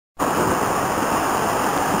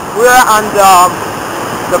We're under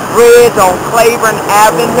the bridge on Claiborne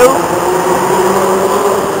Avenue.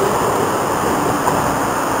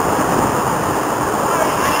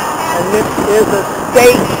 And this is a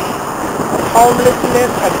state of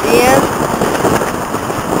homelessness again.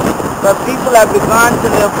 But people have begun to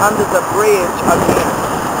live under the bridge again.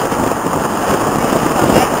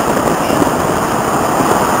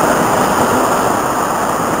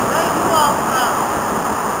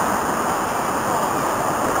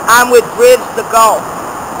 I'm with Bridge to Golf.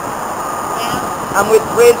 I'm with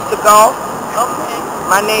Bridge to Golf. Okay.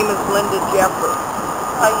 My name is Linda Jeffers.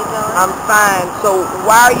 How you doing? I'm fine. So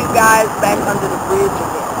why are you guys back under the bridge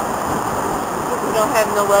again? We don't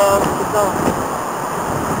have nowhere else to go.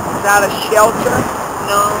 Without a shelter?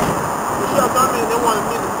 No. The shelter, I mean, they wanted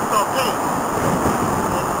me to start paying.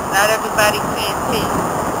 Not everybody can't pay.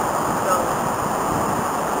 So,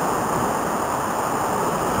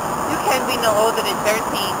 you can't be no older than 13.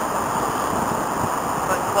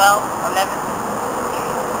 But 12, 11.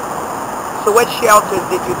 So what shelters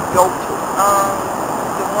did you go to?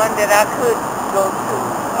 The one that I could go to,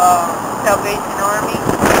 Salvation Army.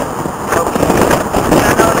 Okay. And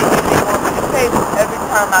I know they want me to pay, but every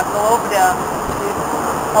time I go over there,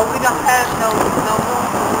 we don't have no room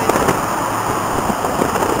for women.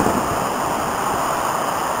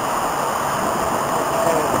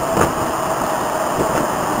 Okay.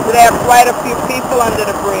 So they have quite a few people under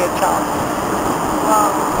the bridge, huh? 1,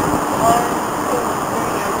 2,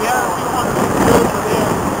 3, yeah, a few hundred people, but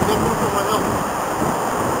they move somewhere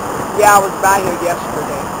else. Yeah, I was by here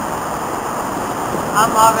yesterday.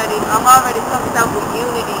 I'm already hooked up with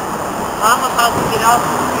Unity. I'm about to get off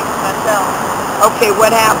the streets myself. Okay,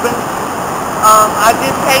 what happened? I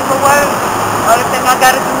did paperwork. Only thing I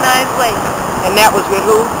gotta do now is wait. And that was with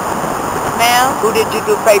who? Ma'am? Who did you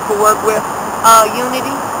do paperwork with?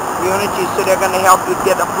 Unity. Unity, so they're going to help you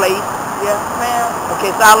get a place? Yes, ma'am.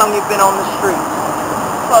 Okay, so how long you been on the street?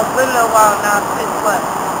 For a good little while now, since what?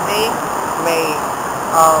 May? May.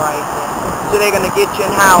 All right then. So they're going to get you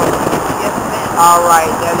in housing? Yes, ma'am. All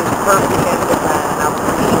right, that is perfect. And